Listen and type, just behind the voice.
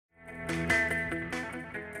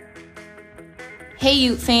Hey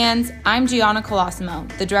Ute fans, I'm Gianna Colosimo,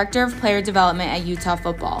 the Director of Player Development at Utah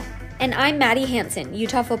Football. And I'm Maddie Hansen,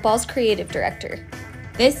 Utah Football's Creative Director.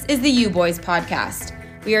 This is the Uboyz Podcast.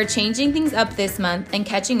 We are changing things up this month and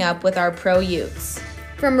catching up with our pro Utes.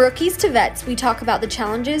 From rookies to vets, we talk about the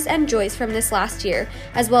challenges and joys from this last year,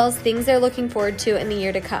 as well as things they're looking forward to in the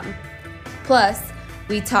year to come. Plus,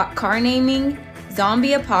 we talk car naming,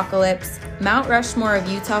 zombie apocalypse, Mount Rushmore of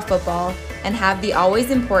Utah football, and have the always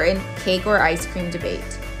important cake or ice cream debate.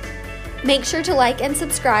 Make sure to like and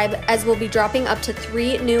subscribe, as we'll be dropping up to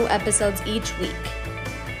 3 new episodes each week.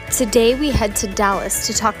 Today we head to Dallas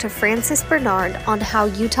to talk to Francis Bernard on how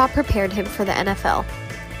Utah prepared him for the NFL.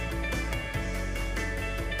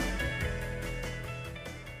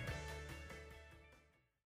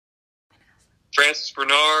 Francis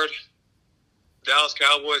Bernard, Dallas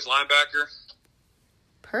Cowboys Linebacker.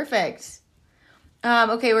 Perfect.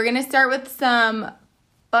 Okay, we're going to start with some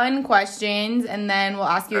fun questions, and then we'll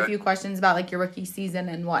ask you a few questions about, like, your rookie season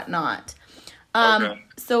and whatnot.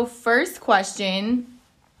 So first question,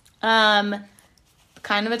 kind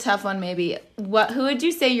of a tough one maybe. Who would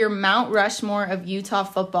you say your Mount Rushmore of Utah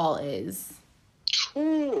football is?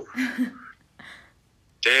 Ooh.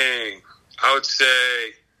 Dang. I would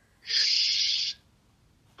say...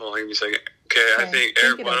 Hold on, give me a second. Okay, I think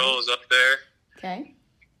Eric Weddle is up there. Okay.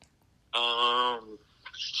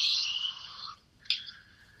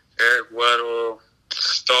 Eric Weddle,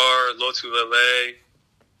 Star, Lotu Lele,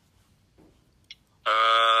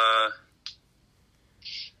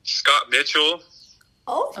 Scott Mitchell.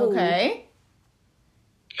 Oh. Okay.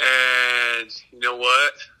 And you know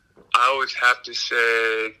what? I would have to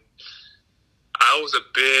say I was a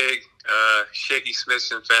big Shaky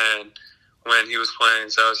Smithson fan when he was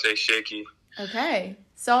playing, so I would say Shaky. Okay.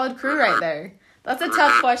 Solid crew right there. That's a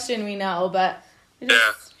tough question, we know, but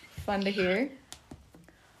it's fun to hear.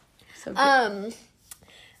 So good.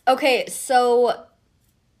 Okay, so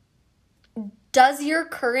does your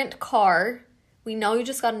current car, we know you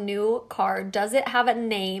just got a new car, does it have a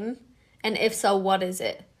name? And if so, what is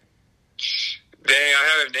it? Dang,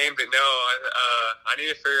 I haven't named it. No, I need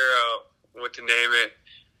to figure out what to name it.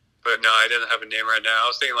 But no, I didn't have a name right now. I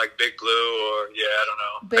was thinking like Big Blue or, I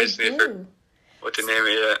don't know. I just need to figure what to name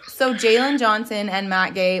it yet. So Jalen Johnson and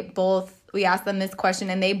Matt Gay we asked them this question,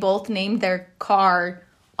 and they both named their car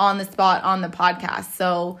on the spot on the podcast.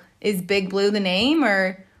 So is Big Blue the name,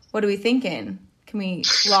 or what are we thinking? Can we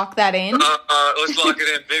lock that in? Let's lock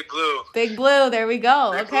it in. Big Blue. Big Blue. There we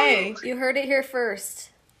go. Big okay. Blue. You heard it here first.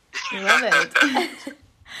 Love it.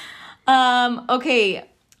 Okay.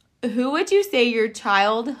 Who would you say your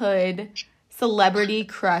childhood celebrity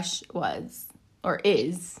crush was or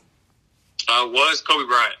is? Was Kobe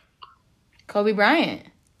Bryant. Kobe Bryant.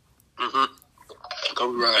 Mm-hmm.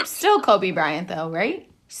 Kobe Bryant. Still Kobe Bryant, though, right?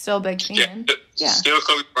 Still a big fan. Yeah. Still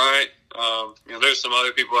Kobe Bryant. There's some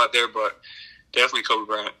other people out there, but definitely Kobe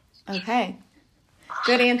Bryant. Okay.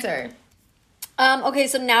 Good answer. Okay,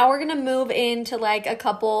 so now we're going to move into like a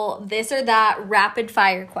couple this or that rapid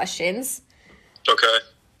fire questions. Okay.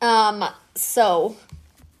 So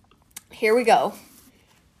here we go.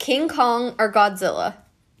 King Kong or Godzilla?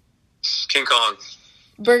 King Kong.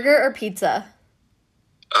 Burger or pizza?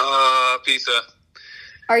 Pizza.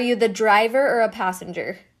 Are you the driver or a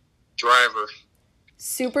passenger? Driver.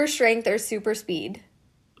 Super strength or super speed?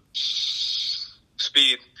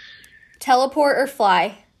 Speed. Teleport or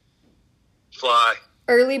fly? Fly.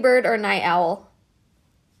 Early bird or night owl?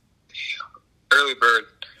 Early bird.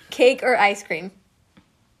 Cake or ice cream?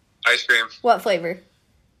 Ice cream. What flavor?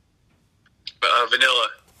 Vanilla.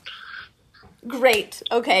 Great.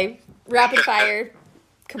 Okay. Rapid fire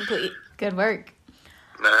complete. Good work.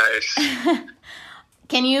 Nice.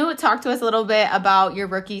 Can you talk to us a little bit about your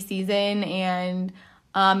rookie season and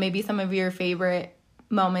maybe some of your favorite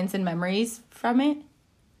moments and memories from it?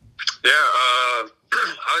 Yeah, I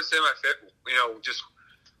would say my favorite, just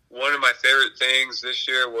one of my favorite things this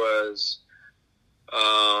year was,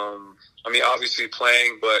 obviously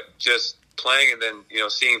playing, but just playing and then,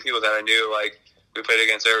 seeing people that I knew. Like, we played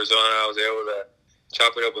against Arizona. I was able to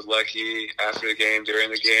chop it up with Lucky after the game, during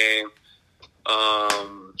the game.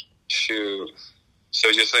 So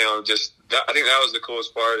just, I think that was the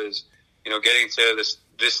coolest part is, getting to this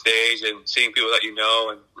stage and seeing people that you know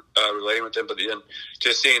and relating with them, but then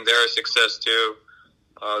just seeing their success too.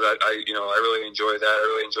 That I really enjoy that. I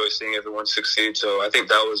really enjoy seeing everyone succeed. So I think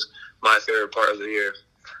that was my favorite part of the year.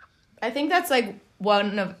 I think that's like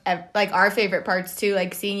one of like our favorite parts too,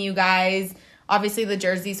 like seeing you guys. Obviously the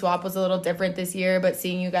jersey swap was a little different this year, but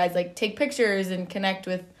seeing you guys like take pictures and connect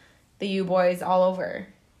with the Uboyz all over.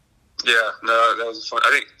 Yeah, no, that was fun. I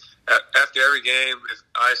think after every game,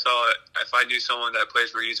 if I knew someone that plays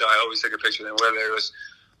for Utah, I always take a picture of them, whether it was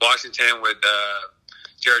Washington with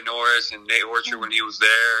Jared Norris and Nate Orchard when he was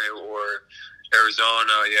there, or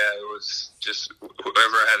Arizona. Yeah, it was just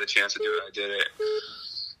whoever I had the chance to do it, I did it.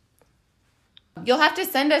 You'll have to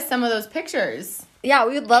send us some of those pictures. Yeah,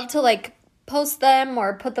 we would love to, like, post them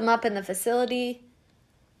or put them up in the facility.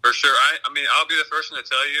 For sure. I mean, I'll be the first one to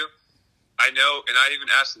tell you. I know, and I even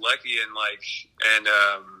asked Lecky and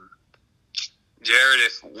Jared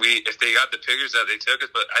if they got the pictures that they took us,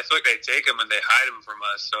 but I feel like they take them and they hide them from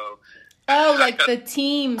us. So. Oh, like the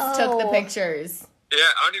teams took the pictures. Yeah,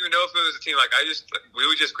 I don't even know if it was a team. Like, we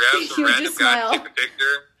would just grab some random guy and take a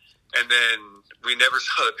picture, and then we never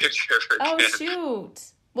saw the picture again. Oh,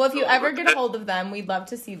 shoot. Well, if you ever get a hold of them, we'd love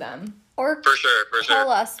to see them. Or for sure. Call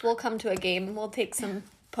us. We'll come to a game. We'll take some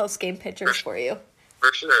post-game pictures for you.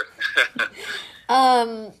 For sure.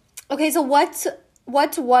 Okay, so what's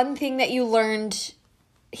one thing that you learned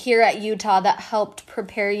here at Utah that helped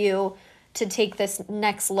prepare you to take this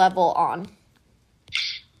next level on?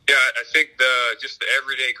 Yeah, I think just the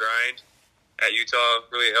everyday grind at Utah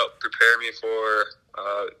really helped prepare me for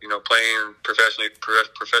playing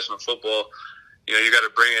professional football. You know, you got to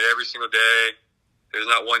bring it every single day. There's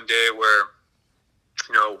not one day where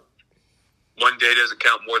one day doesn't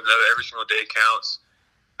count more than the other. Every single day counts,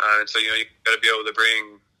 and so you got to be able to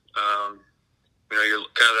bring you're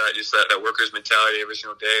kind of that worker's mentality every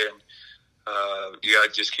single day, and you got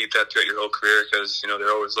to just keep that throughout your whole career because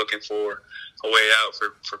they're always looking for a way out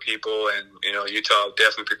for people, and Utah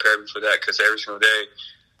definitely prepared me for that because every single day,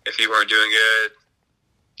 if you weren't doing good,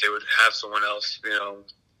 they would have someone else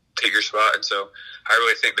take your spot, and so I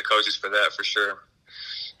really thank the coaches for that for sure.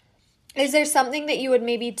 Is there something that you would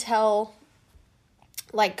maybe tell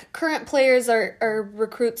like current players or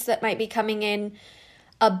recruits that might be coming in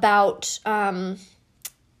about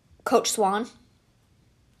Coach Swan? Man,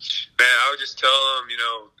 I would just tell them,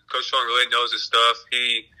 Coach Swan really knows his stuff.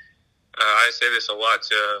 I say this a lot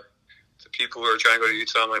to people who are trying to go to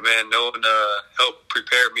Utah. I'm like, man, no one helped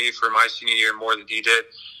prepare me for my senior year more than he did.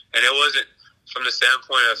 And it wasn't from the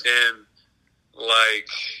standpoint of him, like,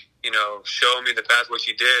 showing me the path, which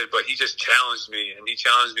he did, but he just challenged me. And he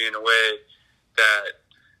challenged me in a way that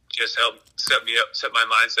just helped set my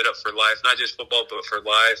mindset up for life, not just football, but for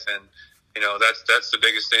life. And, that's the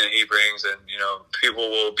biggest thing that he brings. And, people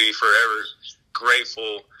will be forever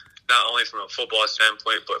grateful, not only from a football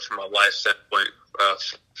standpoint, but from a life standpoint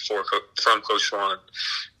from Coach Swan.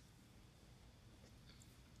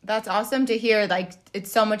 That's awesome to hear. Like,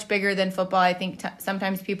 it's so much bigger than football. I think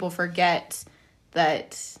sometimes people forget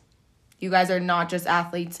that you guys are not just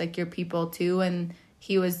athletes, like you're people too. And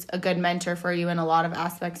he was a good mentor for you in a lot of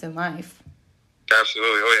aspects in life.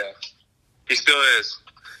 Absolutely. Oh, yeah. He still is.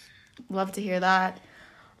 Love to hear that.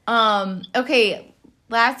 Okay,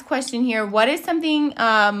 last question here. What is something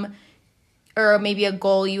or maybe a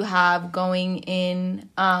goal you have going in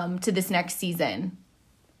to this next season?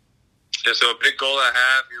 Yeah, so a big goal I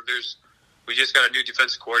have, we just got a new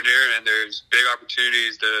defensive coordinator, and there's big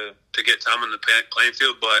opportunities to get time on the playing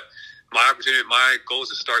field. But my goal is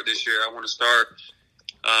to start this year. I want to start.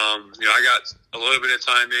 I got a little bit of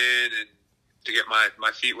time in and to get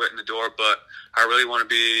my feet wet in the door, but I really want to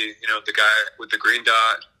be, the guy with the green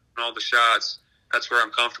dot and all the shots. That's where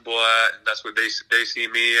I'm comfortable at, and that's what they see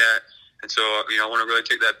me at. And so, I want to really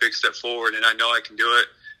take that big step forward, and I know I can do it,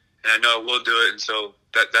 and I know I will do it. And so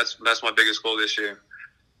that's my biggest goal this year.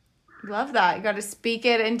 Love that. You got to speak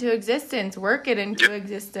it into existence, work it into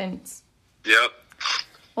existence. Yep.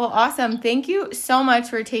 Well, awesome. Thank you so much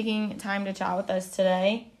for taking time to chat with us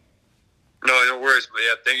today. No worries. But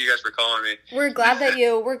yeah, thank you guys for calling me. We're glad that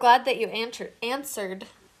you answered.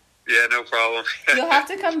 Yeah, no problem. You'll have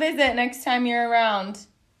to come visit next time you're around.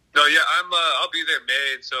 No, yeah, I'll be there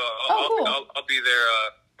May, so cool. I'll be there.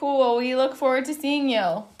 Cool. We look forward to seeing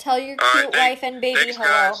you. Tell your cute wife and baby thanks, hello.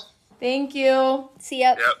 Guys. Thank you. See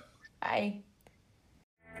ya. Yep. Bye.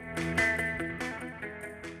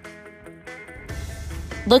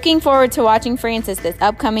 Looking forward to watching Francis this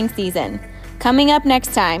upcoming season. Coming up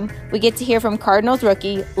next time, we get to hear from Cardinals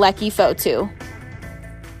rookie Lecky Fotu.